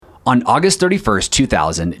On August 31st,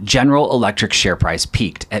 2000, General Electric share price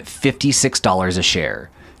peaked at $56 a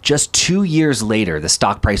share. Just 2 years later, the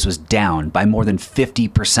stock price was down by more than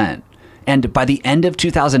 50%. And by the end of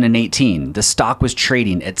 2018, the stock was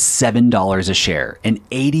trading at $7 a share, an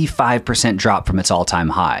 85% drop from its all-time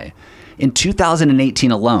high. In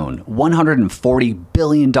 2018 alone, $140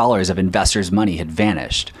 billion of investors' money had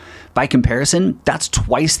vanished. By comparison, that's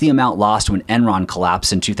twice the amount lost when Enron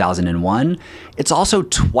collapsed in 2001. It's also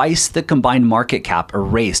twice the combined market cap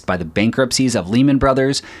erased by the bankruptcies of Lehman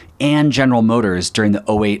Brothers and General Motors during the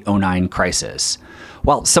 08-09 crisis.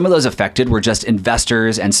 While some of those affected were just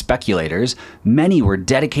investors and speculators, many were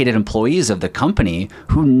dedicated employees of the company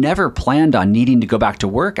who never planned on needing to go back to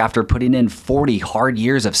work after putting in 40 hard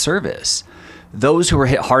years of service. Those who were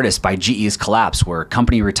hit hardest by GE's collapse were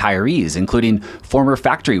company retirees, including former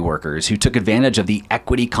factory workers who took advantage of the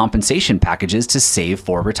equity compensation packages to save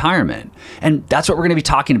for retirement. And that's what we're going to be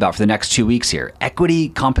talking about for the next 2 weeks here, equity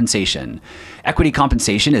compensation. Equity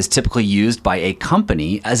compensation is typically used by a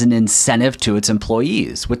company as an incentive to its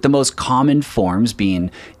employees, with the most common forms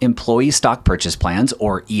being employee stock purchase plans,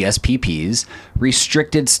 or ESPPs,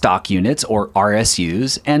 restricted stock units, or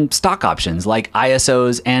RSUs, and stock options like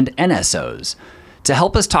ISOs and NSOs. To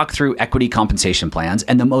help us talk through equity compensation plans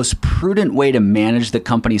and the most prudent way to manage the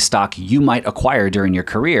company stock you might acquire during your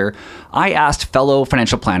career, I asked fellow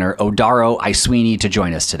financial planner Odaro Iswini to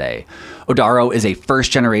join us today. Odaro is a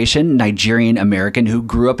first-generation Nigerian American who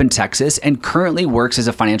grew up in Texas and currently works as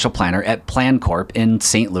a financial planner at PlanCorp in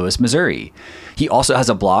St. Louis, Missouri. He also has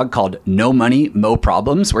a blog called No Money, Mo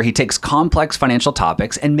Problems, where he takes complex financial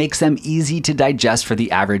topics and makes them easy to digest for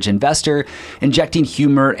the average investor, injecting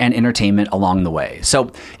humor and entertainment along the way.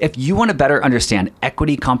 So if you want to better understand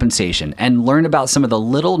equity compensation and learn about some of the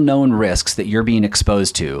little-known risks that you're being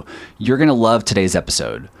exposed to, you're going to love today's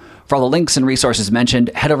episode. For all the links and resources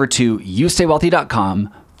mentioned, head over to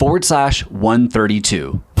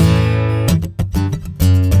youstaywealthy.com/132.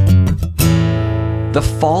 The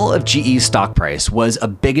fall of GE's stock price was a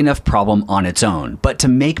big enough problem on its own, but to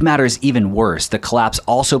make matters even worse, the collapse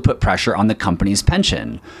also put pressure on the company's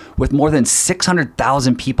pension. With more than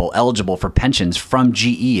 600,000 people eligible for pensions from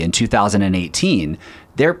GE in 2018,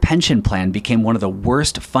 their pension plan became one of the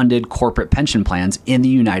worst funded corporate pension plans in the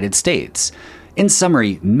United States. In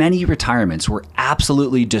summary, many retirements were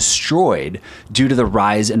absolutely destroyed due to the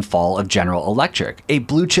rise and fall of General Electric, a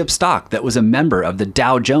blue chip stock that was a member of the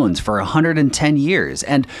Dow Jones for 110 years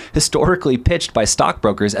and historically pitched by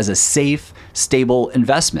stockbrokers as a safe, stable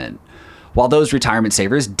investment. While those retirement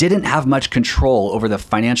savers didn't have much control over the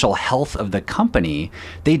financial health of the company,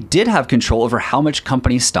 they did have control over how much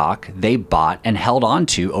company stock they bought and held on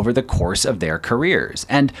to over the course of their careers.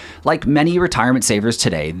 And like many retirement savers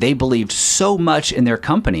today, they believed so much in their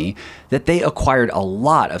company that they acquired a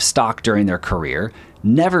lot of stock during their career,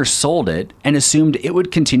 never sold it, and assumed it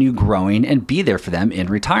would continue growing and be there for them in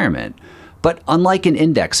retirement. But unlike an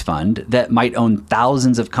index fund that might own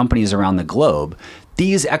thousands of companies around the globe,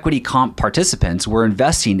 these equity comp participants were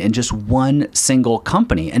investing in just one single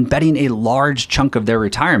company and betting a large chunk of their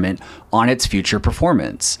retirement on its future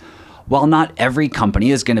performance. While not every company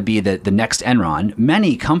is going to be the next Enron,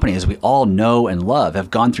 many companies we all know and love have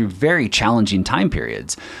gone through very challenging time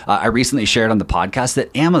periods. I recently shared on the podcast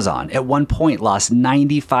that Amazon at one point lost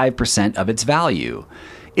 95% of its value.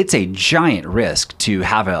 It's a giant risk to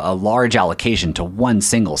have a large allocation to one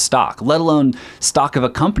single stock, let alone stock of a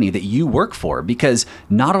company that you work for, because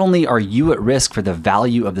not only are you at risk for the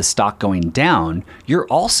value of the stock going down, you're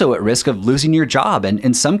also at risk of losing your job. And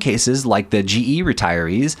in some cases, like the GE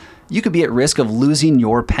retirees, you could be at risk of losing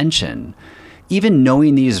your pension. Even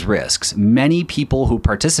knowing these risks, many people who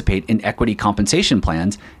participate in equity compensation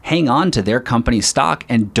plans hang on to their company's stock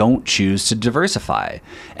and don't choose to diversify.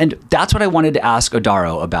 And that's what I wanted to ask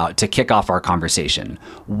Odaro about to kick off our conversation.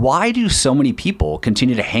 Why do so many people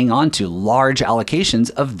continue to hang on to large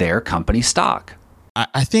allocations of their company stock?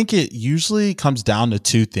 I think it usually comes down to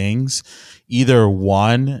two things. Either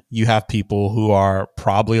one, you have people who are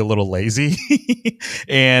probably a little lazy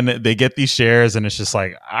and they get these shares and it's just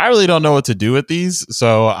like, I really don't know what to do with these,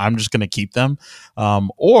 so I'm just going to keep them.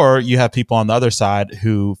 Or you have people on the other side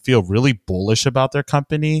who feel really bullish about their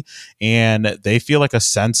company and they feel like a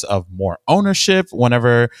sense of more ownership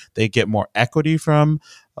whenever they get more equity from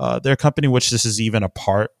their company, which this is even a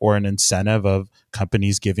part or an incentive of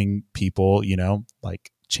companies giving people,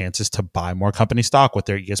 like chances to buy more company stock with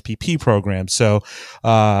their ESPP program. So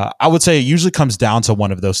I would say it usually comes down to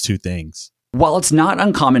one of those two things. While it's not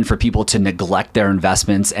uncommon for people to neglect their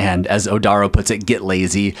investments and, as Odaro puts it, get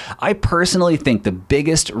lazy, I personally think the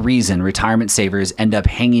biggest reason retirement savers end up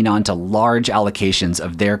hanging on to large allocations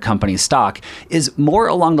of their company stock is more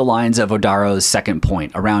along the lines of Odaro's second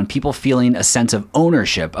point around people feeling a sense of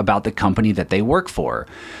ownership about the company that they work for.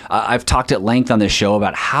 I've talked at length on this show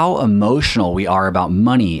about how emotional we are about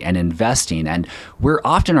money and investing, and we're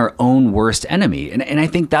often our own worst enemy. And I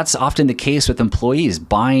think that's often the case with employees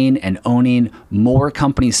buying and owning more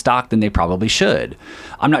company stock than they probably should.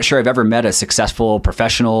 I'm not sure I've ever met a successful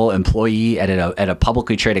professional employee at a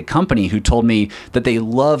publicly traded company who told me that they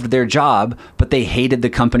loved their job, but they hated the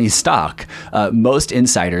company's stock. Most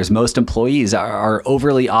insiders, most employees are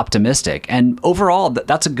overly optimistic. And overall,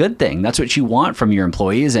 that's a good thing. That's what you want from your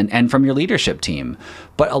employees and from your leadership team.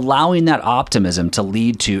 But allowing that optimism to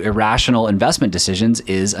lead to irrational investment decisions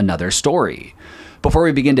is another story. Before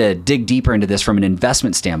we begin to dig deeper into this from an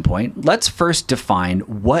investment standpoint, let's first define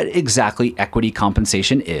what exactly equity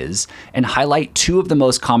compensation is and highlight two of the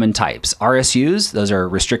most common types: RSUs, those are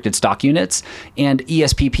restricted stock units, and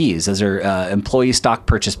ESPPs, those are employee stock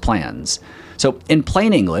purchase plans. So in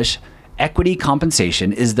plain English, equity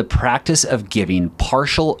compensation is the practice of giving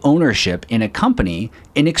partial ownership in a company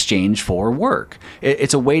in exchange for work.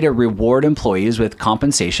 It's a way to reward employees with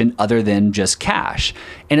compensation other than just cash.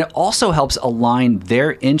 And it also helps align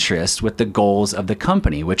their interests with the goals of the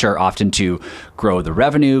company, which are often to grow the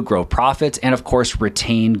revenue, grow profits, and of course,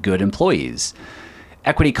 retain good employees.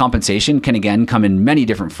 Equity compensation can again come in many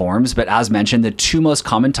different forms, but as mentioned, the two most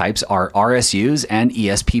common types are RSUs and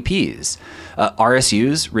ESPPs.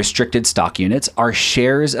 RSUs, restricted stock units, are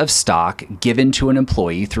shares of stock given to an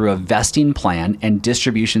employee through a vesting plan and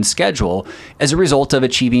distribution schedule as a result of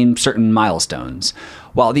achieving certain milestones.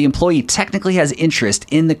 While the employee technically has interest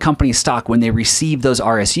in the company's stock when they receive those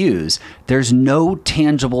RSUs, there's no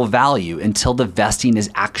tangible value until the vesting is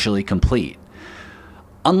actually complete.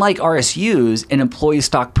 Unlike RSUs, an employee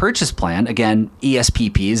stock purchase plan, again,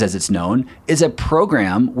 ESPPs as it's known, is a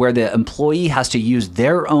program where the employee has to use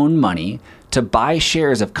their own money to buy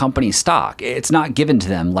shares of company stock. It's not given to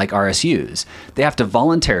them like RSUs. They have to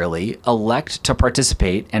voluntarily elect to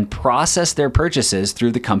participate and process their purchases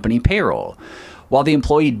through the company payroll. While the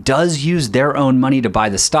employee does use their own money to buy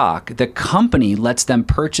the stock, the company lets them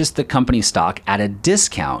purchase the company stock at a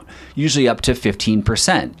discount, usually up to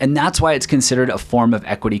 15%. And that's why it's considered a form of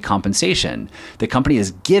equity compensation. The company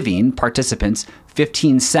is giving participants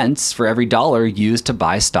 15 cents for every dollar used to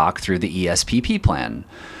buy stock through the ESPP plan.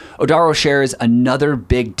 Odaro shares another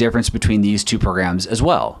big difference between these two programs as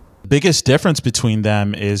well. Biggest difference between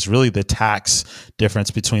them is really the tax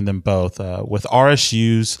difference between them both. With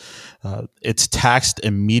RSUs, it's taxed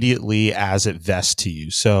immediately as it vests to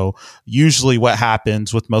you. So usually what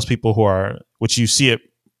happens with most people which you see it,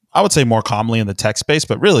 I would say more commonly in the tech space,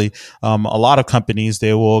 but really a lot of companies,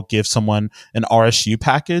 they will give someone an RSU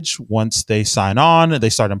package once they sign on, they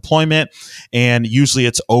start employment, and usually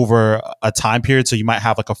it's over a time period. So you might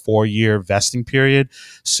have like a 4-year vesting period.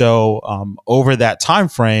 So over that time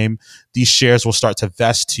frame, these shares will start to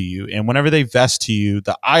vest to you. And whenever they vest to you,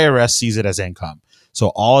 the IRS sees it as income.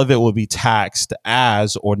 So all of it will be taxed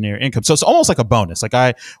as ordinary income. So it's almost like a bonus.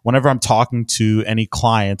 Whenever I'm talking to any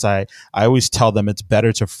clients, I always tell them it's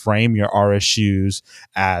better to frame your RSUs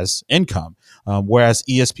as income. Whereas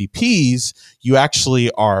ESPPs, you actually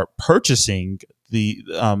are purchasing the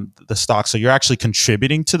stock. So you're actually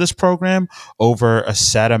contributing to this program over a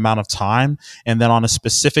set amount of time. And then on a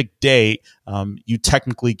specific date, you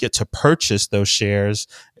technically get to purchase those shares,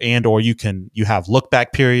 and or you have look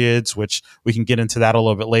back periods, which we can get into that a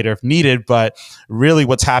little bit later if needed. But really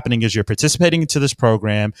what's happening is you're participating into this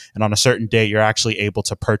program, and on a certain date, you're actually able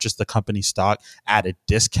to purchase the company stock at a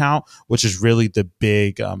discount, which is really the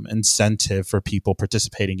big incentive for people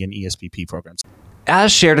participating in ESPP programs.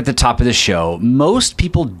 As shared at the top of the show, most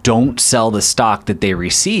people don't sell the stock that they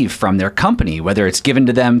receive from their company, whether it's given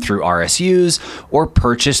to them through RSUs or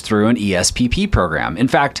purchased through an ESPP program. In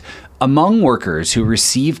fact, among workers who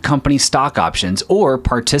receive company stock options or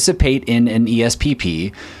participate in an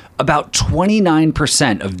ESPP, about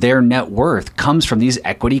 29% of their net worth comes from these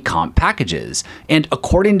equity comp packages. And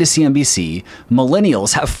according to CNBC,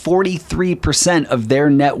 millennials have 43% of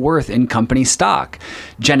their net worth in company stock.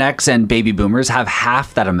 Gen X and baby boomers have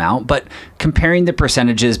half that amount, but comparing the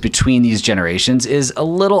percentages between these generations is a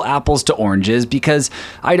little apples to oranges, because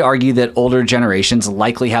I'd argue that older generations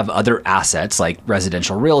likely have other assets like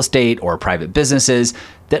residential real estate or private businesses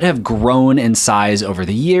that have grown in size over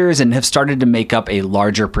the years and have started to make up a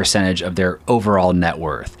larger percentage of their overall net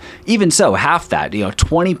worth. Even so, half that,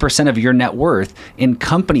 20% of your net worth in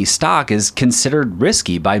company stock is considered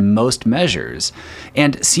risky by most measures.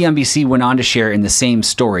 And CNBC went on to share in the same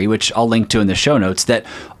story, which I'll link to in the show notes, that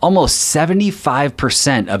almost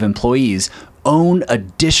 75% of employees own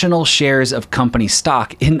additional shares of company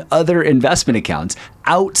stock in other investment accounts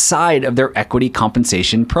outside of their equity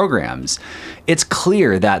compensation programs. It's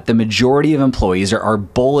clear that the majority of employees are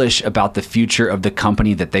bullish about the future of the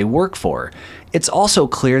company that they work for. It's also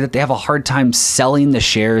clear that they have a hard time selling the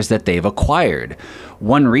shares that they've acquired.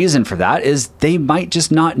 One reason for that is they might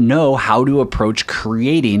just not know how to approach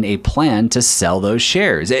creating a plan to sell those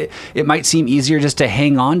shares. It might seem easier just to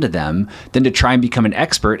hang on to them than to try and become an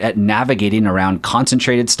expert at navigating around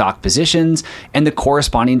concentrated stock positions and the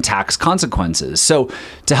corresponding tax consequences. So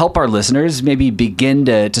to help our listeners maybe begin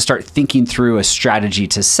to start thinking through a strategy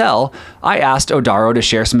to sell, I asked Odaro to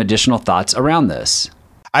share some additional thoughts around this.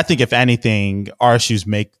 I think if anything, RSUs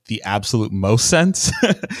make the absolute most sense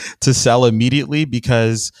to sell immediately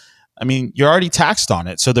because, you're already taxed on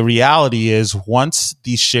it. So the reality is once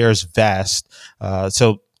these shares vest,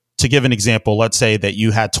 so to give an example, let's say that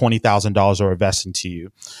you had $20,000 over vesting to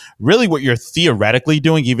you. Really what you're theoretically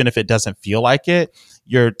doing, even if it doesn't feel like it,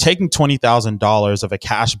 you're taking $20,000 of a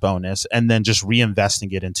cash bonus and then just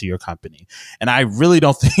reinvesting it into your company. And I really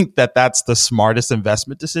don't think that that's the smartest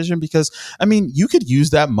investment decision because, you could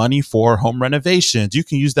use that money for home renovations. You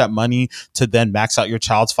can use that money to then max out your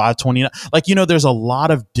child's 529. There's a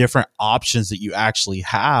lot of different options that you actually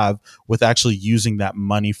have with actually using that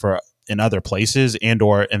money for in other places and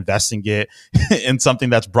or investing it in something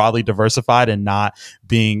that's broadly diversified and not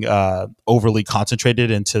being overly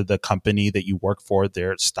concentrated into the company that you work for,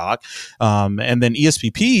 their stock. And then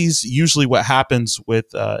ESPPs, usually what happens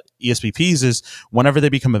with ESPPs is whenever they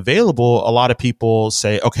become available, a lot of people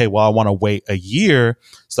say, okay, well, I want to wait a year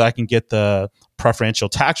so I can get the preferential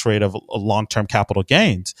tax rate of long-term capital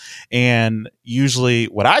gains. And usually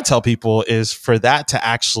what I tell people is for that to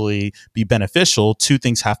actually be beneficial, two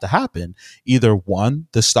things have to happen. Either one,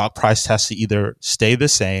 the stock price has to either stay the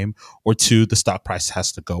same, or two, the stock price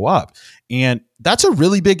has to go up. And that's a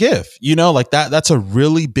really big if, that's a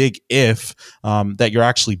really big if that you're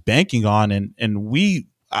actually banking on. And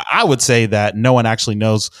I would say that no one actually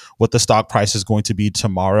knows what the stock price is going to be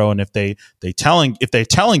tomorrow. And if they're telling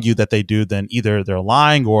you that they do, then either they're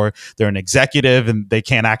lying or they're an executive and they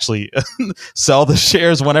can't actually sell the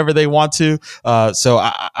shares whenever they want to. So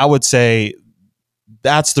I would say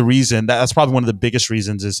that's the reason. That's probably one of the biggest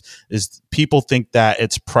reasons is people think that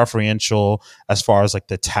it's preferential as far as like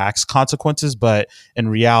the tax consequences, but in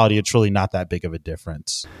reality, it's really not that big of a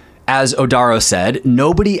difference. As Odaro said,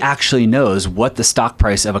 nobody actually knows what the stock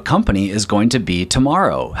price of a company is going to be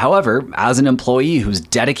tomorrow. However, as an employee who's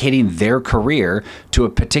dedicating their career to a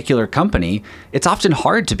particular company, it's often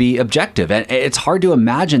hard to be objective, and it's hard to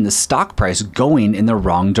imagine the stock price going in the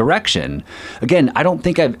wrong direction. Again, I don't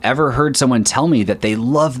think I've ever heard someone tell me that they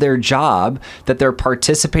love their job, that they're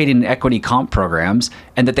participating in equity comp programs,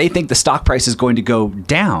 and that they think the stock price is going to go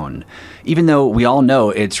down. Even though we all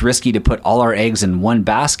know it's risky to put all our eggs in one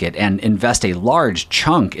basket and invest a large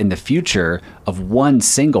chunk in the future of one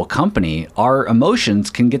single company, our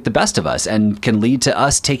emotions can get the best of us and can lead to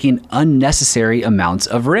us taking unnecessary amounts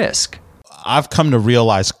of risk. I've come to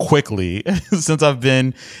realize quickly since I've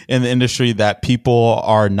been in the industry that people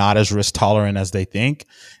are not as risk tolerant as they think.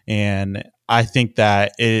 And I think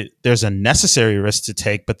that there's a necessary risk to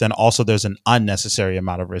take, but then also there's an unnecessary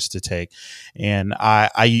amount of risk to take. And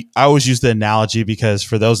I always use the analogy because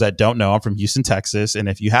for those that don't know, I'm from Houston, Texas. And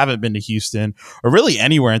if you haven't been to Houston or really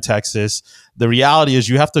anywhere in Texas, the reality is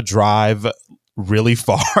you have to drive really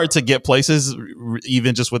far to get places,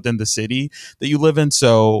 even just within the city that you live in.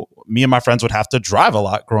 So me and my friends would have to drive a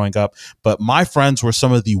lot growing up, but my friends were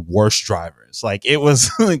some of the worst drivers. Like it was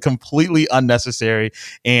completely unnecessary.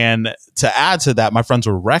 And to add to that, my friends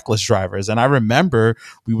were reckless drivers. And I remember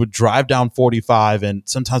we would drive down 45 and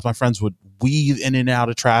sometimes my friends would weave in and out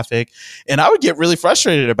of traffic and I would get really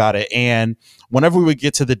frustrated about it. And whenever we would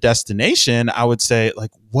get to the destination, I would say like,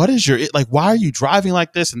 why are you driving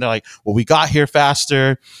like this? And they're like, well, we got here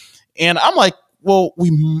faster. And I'm like, well,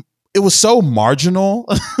 it was so marginal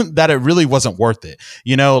that it really wasn't worth it.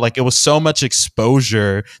 Like it was so much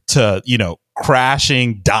exposure to,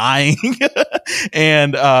 crashing, dying.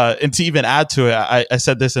 And to even add to it, I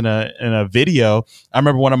said this in a video. I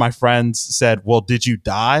remember one of my friends said, well, did you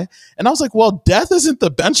die? And I was like, well, death isn't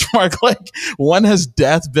the benchmark. Like, when has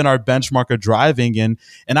death been our benchmark of driving? And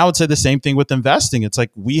I would say the same thing with investing. It's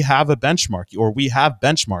like, we have a benchmark, or we have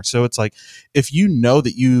benchmarks. So it's like, if you know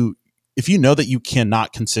that you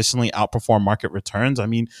cannot consistently outperform market returns, I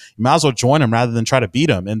mean, you might as well join them rather than try to beat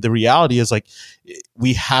them. And the reality is, like,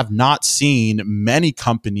 we have not seen many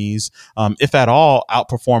companies, if at all,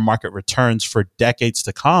 outperform market returns for decades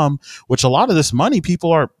to come, which a lot of this money,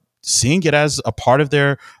 people are seeing it as a part of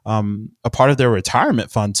their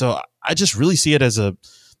retirement fund. So I just really see it as a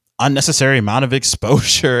unnecessary amount of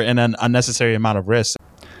exposure and an unnecessary amount of risk.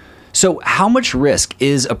 So how much risk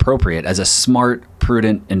is appropriate as a smart,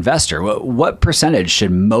 prudent investor? What percentage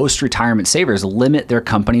should most retirement savers limit their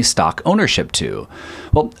company stock ownership to?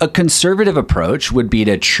 Well, a conservative approach would be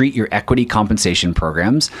to treat your equity compensation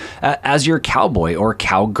programs as your cowboy or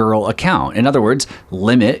cowgirl account. In other words,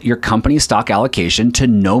 limit your company stock allocation to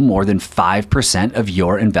no more than 5% of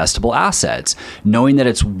your investable assets, knowing that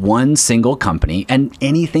it's one single company and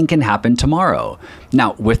anything can happen tomorrow.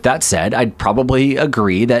 Now, with that said, I'd probably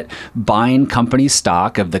agree that buying company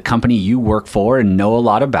stock of the company you work for and know a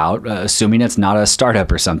lot about, assuming it's not a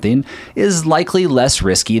startup or something, is likely less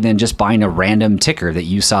risky than just buying a random ticker that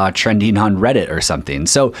you saw trending on Reddit or something.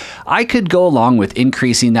 So I could go along with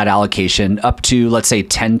increasing that allocation up to, let's say,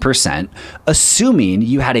 10%, assuming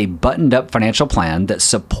you had a buttoned up financial plan that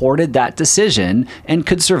supported that decision and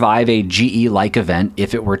could survive a GE-like event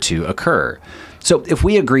if it were to occur. So if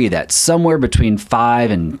we agree that somewhere between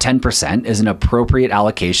 5 and 10% is an appropriate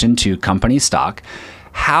allocation to company stock,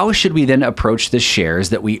 how should we then approach the shares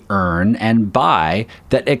that we earn and buy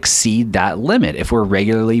that exceed that limit if we're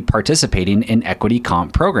regularly participating in equity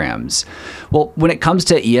comp programs? Well, when it comes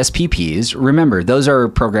to ESPPs, remember, those are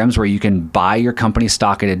programs where you can buy your company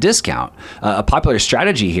stock at a discount. A popular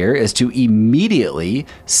strategy here is to immediately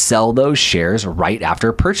sell those shares right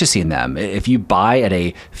after purchasing them. If you buy at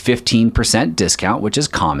a 15% discount, which is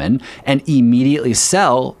common, and immediately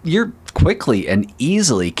sell, you're quickly and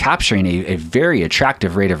easily capturing a very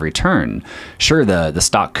attractive rate of return. Sure, the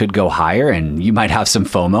stock could go higher and you might have some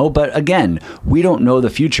FOMO, but again, we don't know the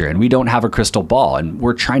future and we don't have a crystal ball, and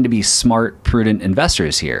we're trying to be smart, prudent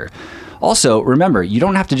investors here. Also, remember, you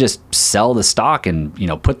don't have to just sell the stock and,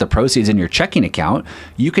 put the proceeds in your checking account.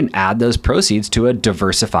 You can add those proceeds to a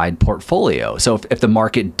diversified portfolio. So if the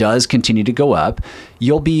market does continue to go up,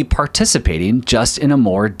 you'll be participating just in a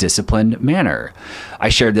more disciplined manner. I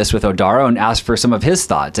shared this with Odaro and asked for some of his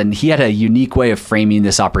thoughts, and he had a unique way of framing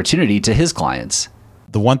this opportunity to his clients.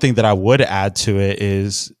 The one thing that I would add to it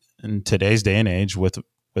is, in today's day and age, with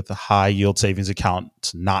the high yield savings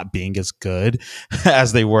accounts not being as good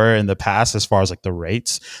as they were in the past, as far as like the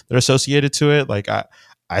rates that are associated to it. Like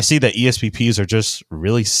I see that ESPPs are just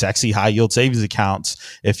really sexy high yield savings accounts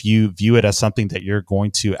if you view it as something that you're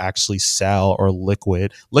going to actually sell or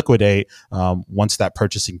liquidate once that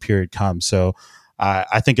purchasing period comes. So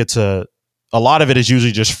I think it's a lot of it is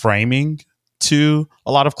usually just framing to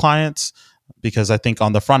a lot of clients, because I think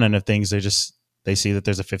on the front end of things, they see that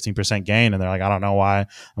there's a 15% gain and they're like, I don't know why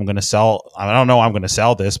I'm going to sell. I don't know why I'm going to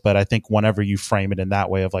sell this. But I think whenever you frame it in that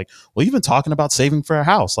way of like, well, you've been talking about saving for a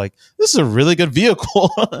house. Like, this is a really good vehicle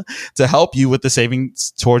to help you with the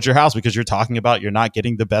savings towards your house, because you're talking about you're not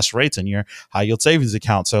getting the best rates in your high yield savings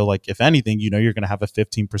account. So like, if anything, you're going to have a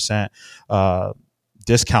 15%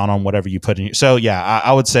 discount on whatever you put in. So yeah,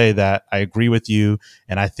 I would say that I agree with you.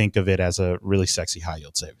 And I think of it as a really sexy high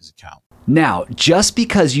yield savings account. Now, just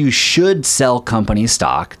because you should sell company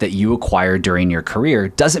stock that you acquired during your career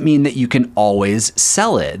doesn't mean that you can always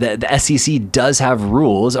sell it. The SEC does have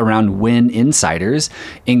rules around when insiders,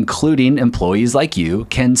 including employees like you,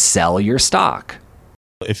 can sell your stock.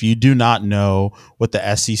 If you do not know what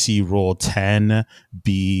the SEC Rule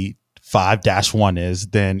 10b 5-1 is,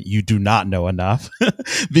 then you do not know enough,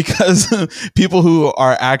 because people who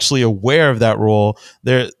are actually aware of that rule,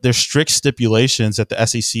 there's strict stipulations that the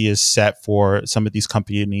SEC is set for some of these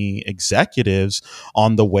company executives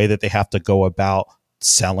on the way that they have to go about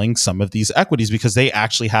selling some of these equities, because they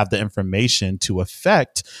actually have the information to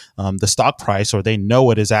affect the stock price, or they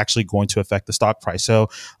know it is actually going to affect the stock price. So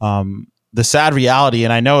the sad reality,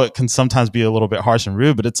 and I know it can sometimes be a little bit harsh and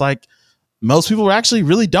rude, but it's like, most people actually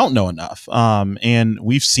really don't know enough. And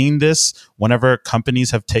we've seen this whenever companies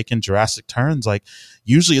have taken drastic turns. Like,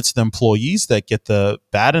 usually it's the employees that get the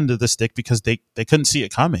bad end of the stick because they couldn't see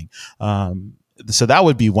it coming. so that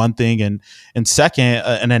would be one thing. And second,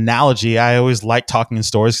 an analogy, I always like talking in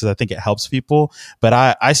stories because I think it helps people.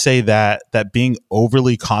 But I say that being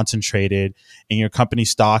overly concentrated in your company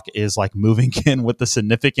stock is like moving in with the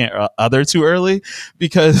significant other too early,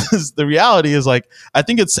 because the reality is, like, I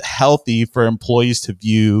think it's healthy for employees to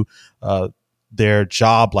view their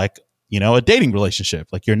job like, a dating relationship.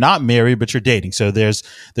 Like, you're not married, but you're dating. So there's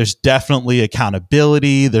definitely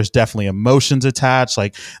accountability. There's definitely emotions attached.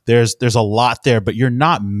 Like, there's a lot there, but you're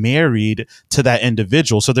not married to that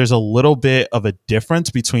individual. So there's a little bit of a difference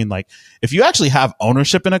between, like, if you actually have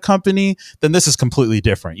ownership in a company, then this is completely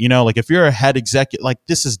different. Like, if you're a head executive, like,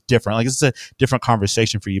 this is different. Like, this is a different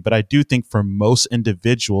conversation for you. But I do think for most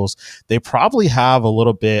individuals, they probably have a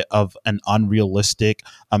little bit of an unrealistic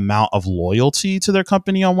amount of loyalty to their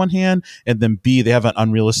company on one hand. And then B, they have an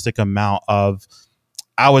unrealistic amount of,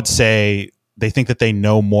 I would say, they think that they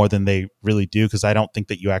know more than they really do, because I don't think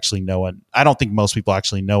that you actually know, and I don't think most people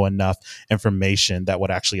actually know enough information that would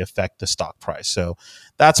actually affect the stock price. So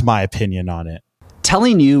that's my opinion on it.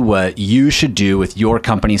 Telling you what you should do with your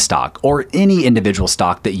company stock or any individual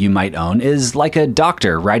stock that you might own is like a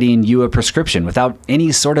doctor writing you a prescription without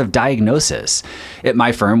any sort of diagnosis. At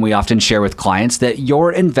my firm, we often share with clients that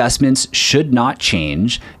your investments should not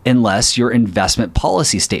change unless your investment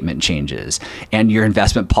policy statement changes. And your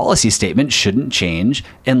investment policy statement shouldn't change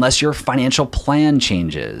unless your financial plan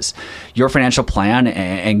changes. Your financial plan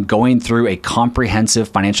and going through a comprehensive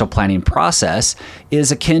financial planning process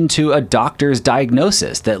is akin to a doctor's diagnosis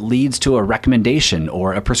that leads to a recommendation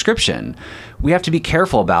or a prescription. We have to be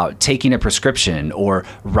careful about taking a prescription or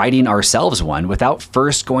writing ourselves one without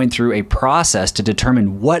first going through a process to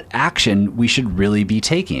determine what action we should really be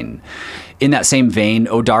taking. In that same vein,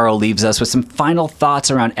 Odaro leaves us with some final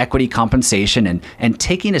thoughts around equity compensation and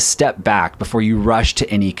taking a step back before you rush to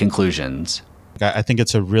any conclusions. I think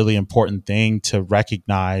it's a really important thing to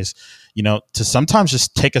recognize, to sometimes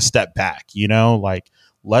just take a step back, like,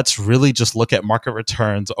 let's really just look at market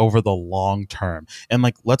returns over the long term. And,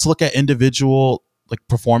 like, let's look at individual, like,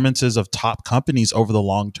 performances of top companies over the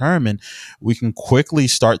long term. And we can quickly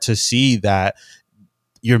start to see that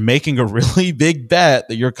you're making a really big bet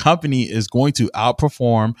that your company is going to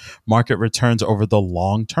outperform market returns over the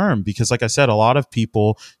long term. Because, like I said, a lot of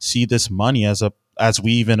people see this money as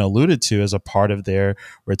we even alluded to, as a part of their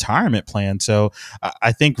retirement plan. So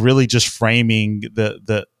I think really just framing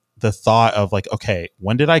the thought of, like, okay,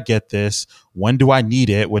 when did I get this? When do I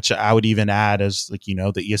need it? Which I would even add as, like, the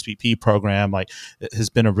ESPP program, like, it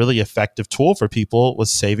has been a really effective tool for people with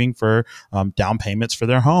saving for down payments for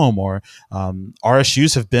their home, or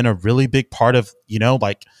RSUs have been a really big part of,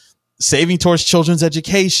 like, saving towards children's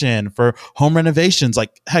education, for home renovations,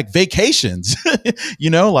 like, heck, vacations,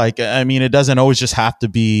 like, I mean, it doesn't always just have to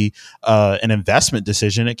be an investment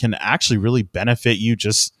decision. It can actually really benefit you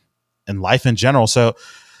just in life in general. So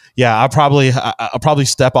yeah, I'll probably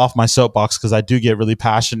step off my soapbox, because I do get really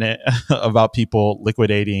passionate about people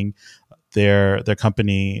liquidating their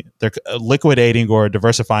company, they're liquidating or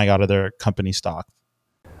diversifying out of their company stock.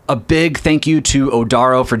 A big thank you to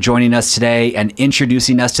Odaro for joining us today and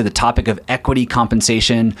introducing us to the topic of equity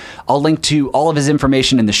compensation. I'll link to all of his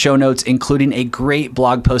information in the show notes, including a great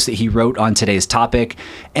blog post that he wrote on today's topic.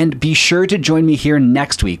 And be sure to join me here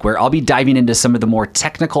next week, where I'll be diving into some of the more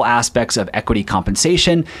technical aspects of equity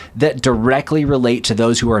compensation that directly relate to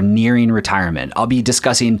those who are nearing retirement. I'll be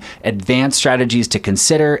discussing advanced strategies to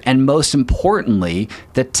consider, and most importantly,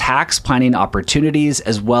 the tax planning opportunities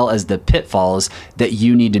as well as the pitfalls that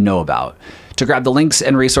you need to know about. To grab the links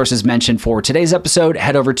and resources mentioned for today's episode,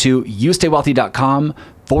 head over to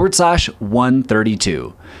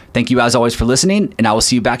youstaywealthy.com/132. Thank you as always for listening, and I will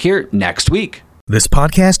see you back here next week. This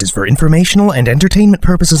podcast is for informational and entertainment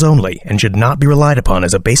purposes only and should not be relied upon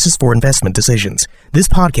as a basis for investment decisions. This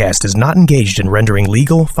podcast is not engaged in rendering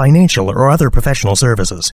legal, financial, or other professional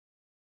services.